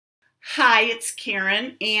Hi, it's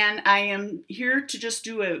Karen, and I am here to just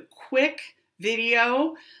do a quick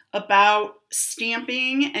video about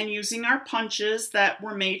stamping and using our punches that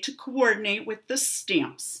were made to coordinate with the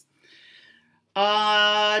stamps.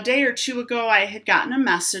 A day or two ago, I had gotten a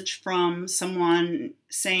message from someone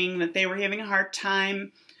saying that they were having a hard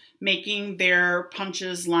time making their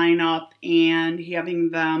punches line up and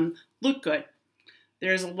having them look good.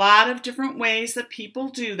 There's a lot of different ways that people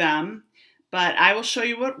do them, but I will show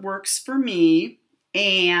you what works for me,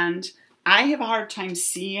 and I have a hard time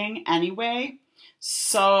seeing anyway,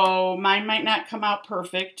 so mine might not come out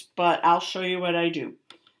perfect, but I'll show you what I do.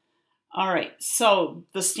 Alright, so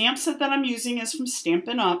the stamp set that I'm using is from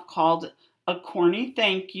Stampin Up called Acorny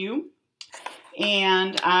Thank You,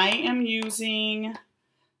 and I am using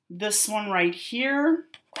this one right here,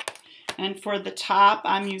 and for the top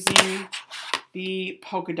I'm using the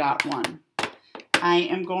polka dot one. I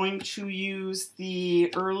am going to use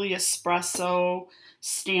the Early Espresso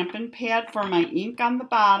Stampin' Pad for my ink on the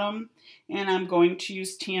bottom, and I'm going to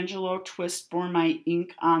use Tangelo Twist for my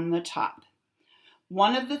ink on the top.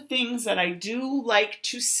 One of the things that I do like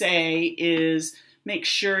to say is make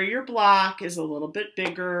sure your block is a little bit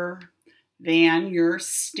bigger than your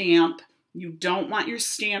stamp. You don't want your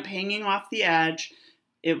stamp hanging off the edge.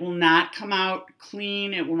 It will not come out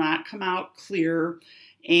clean, it will not come out clear,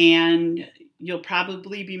 and you'll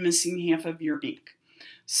probably be missing half of your ink.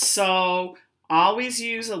 So always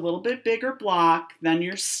use a little bit bigger block than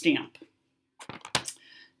your stamp.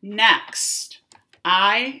 Next,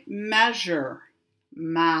 I measure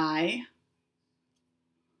my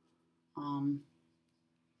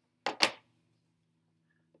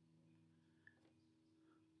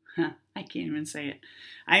I can't even say it.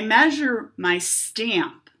 I measure my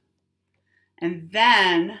stamp, and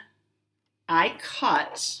then I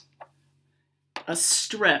cut a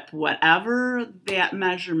strip, whatever that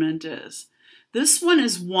measurement is. This one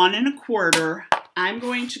is 1 1/4. I'm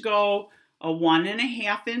going to go a 1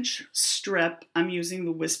 1/2 inch strip. I'm using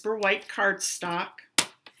the Whisper White cardstock,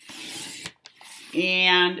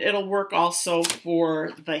 and it'll work also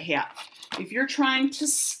for the hat. If you're trying to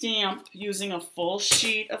stamp using a full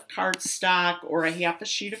sheet of cardstock or a half a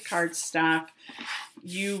sheet of cardstock,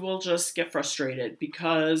 you will just get frustrated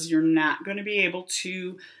because you're not going to be able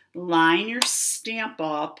to line your stamp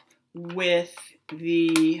up with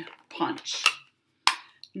the punch.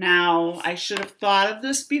 Now, I should have thought of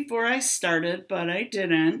this before I started, but I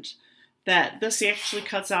didn't, that this actually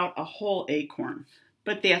cuts out a whole acorn,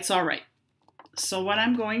 but that's all right. So what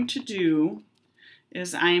I'm going to do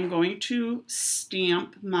is I am going to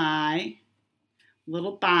stamp my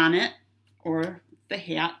little bonnet or the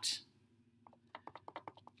hat.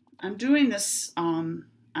 I'm doing this on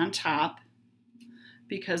top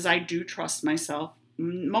because I do trust myself.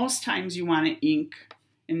 Most times you want to ink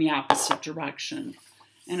in the opposite direction,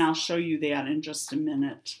 and I'll show you that in just a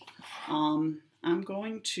minute. I'm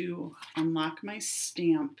going to unlock my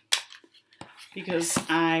stamp because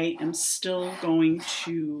I am still going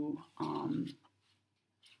to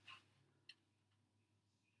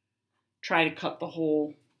try to cut the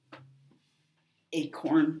whole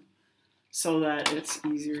acorn so that it's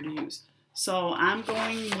easier to use. So I'm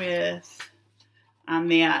going with, on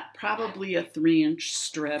that, probably a 3-inch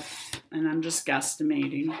strip, and I'm just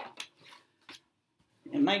guesstimating.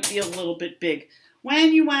 It might be a little bit big.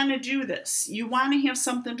 When you want to do this, you want to have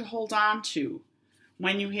something to hold on to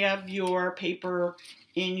when you have your paper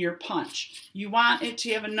in your punch. You want it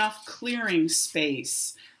to have enough clearing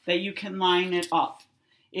space that you can line it up.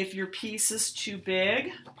 If your piece is too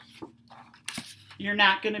big, you're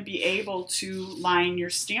not going to be able to line your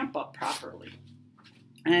stamp up properly.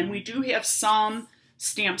 And we do have some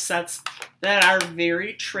stamp sets that are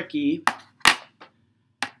very tricky.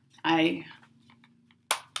 I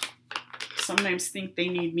sometimes think they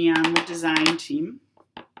need me on the design team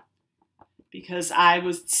because I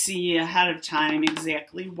would see ahead of time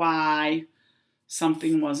exactly why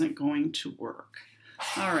something wasn't going to work.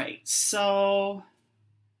 All right, so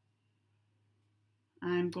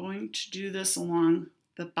I'm going to do this along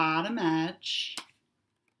the bottom edge.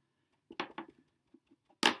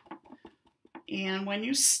 And when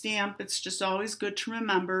you stamp, it's just always good to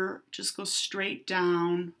remember, just go straight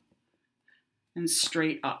down and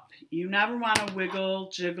straight up. You never want to wiggle,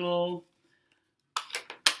 jiggle,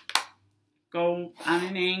 go on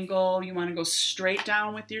an angle. You want to go straight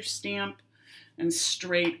down with your stamp and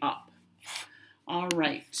straight up. All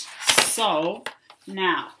right, so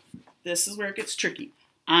now this is where it gets tricky.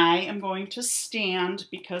 I am going to stand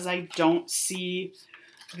because I don't see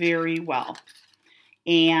very well.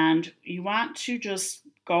 And you want to just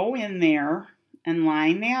go in there and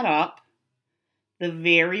line that up. the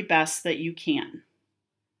very best that you can.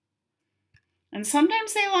 And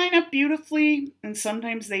sometimes they line up beautifully and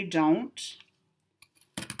sometimes they don't.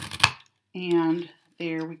 And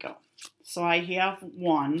there we go. So I have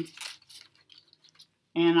one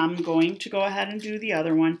and I'm going to go ahead and do the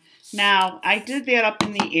other one. Now I did that up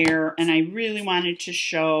in the air and I really wanted to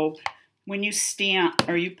show when you stamp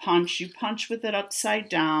or you punch with it upside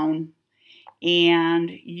down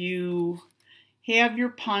and you have your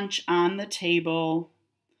punch on the table,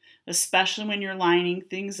 especially when you're lining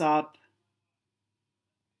things up.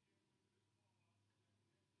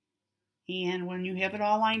 And when you have it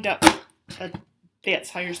all lined up, that's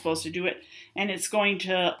how you're supposed to do it. And it's going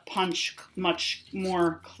to punch much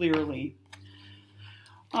more clearly.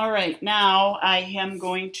 All right, now I am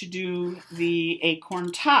going to do the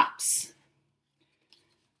acorn tops.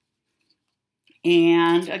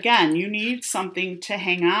 And again, you need something to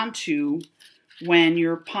hang on to when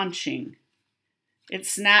you're punching.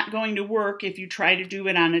 It's not going to work if you try to do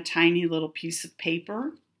it on a tiny little piece of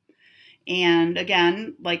paper. And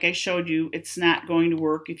again, like I showed you, it's not going to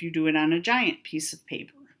work if you do it on a giant piece of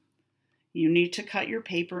paper. You need to cut your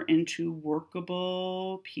paper into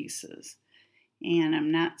workable pieces. And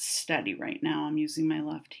I'm not steady right now. I'm using my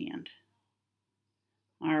left hand.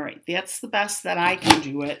 All right, that's the best that I can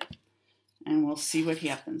do it. And we'll see what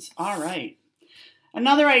happens. All right.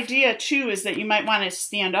 Another idea too is that you might want to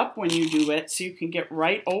stand up when you do it so you can get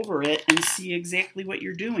right over it and see exactly what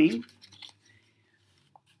you're doing.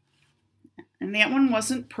 And that one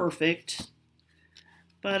wasn't perfect,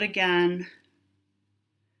 but again,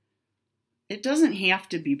 it doesn't have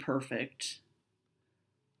to be perfect.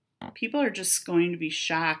 People are just going to be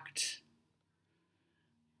shocked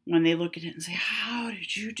when they look at it and say, how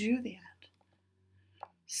did you do that?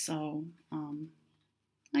 So,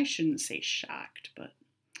 I shouldn't say shocked, but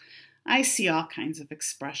I see all kinds of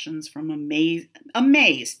expressions from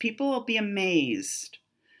amazed. People will be amazed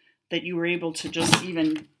that you were able to just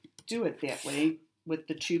even do it that way with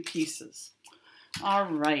the two pieces. All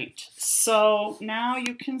right, so now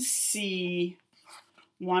you can see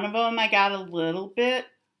one of them I got a little bit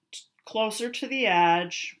closer to the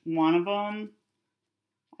edge. One of them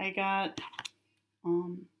I got,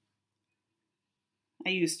 I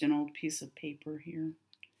used an old piece of paper here,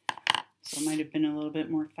 so it might have been a little bit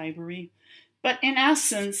more fibery. But in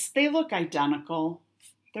essence, they look identical.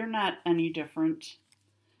 They're not any different.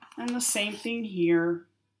 And the same thing here.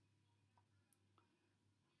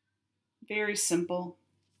 Very simple.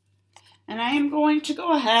 And I am going to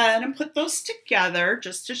go ahead and put those together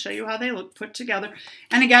just to show you how they look put together.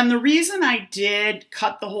 And again, the reason I did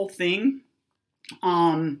cut the whole thing,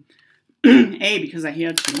 A, because I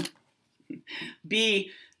had to,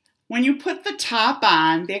 B, when you put the top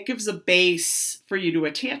on, that gives a base for you to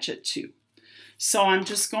attach it to. So I'm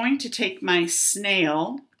just going to take my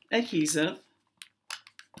snail adhesive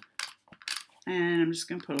and I'm just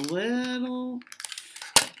going to put a little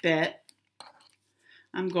bit.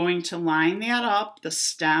 I'm going to line that up, the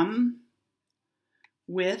stem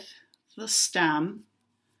with the stem,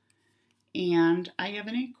 and I have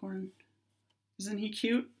an acorn. Isn't he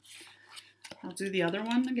cute? I'll do the other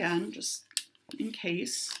one again, just in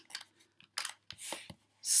case.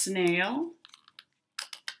 Snail.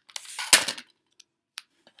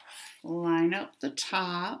 Line up the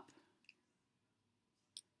top.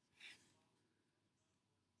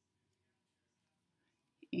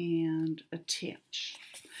 And attach.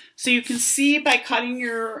 So you can see by cutting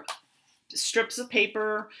your strips of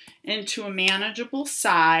paper into a manageable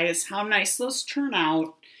size how nice those turn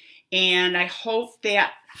out, and I hope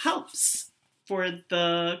that helps for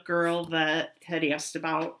the girl that had asked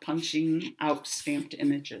about punching out stamped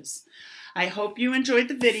images. I hope you enjoyed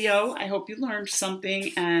the video. I hope you learned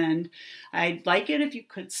something, and I'd like it if you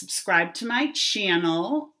could subscribe to my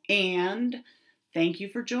channel, and thank you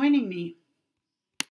for joining me.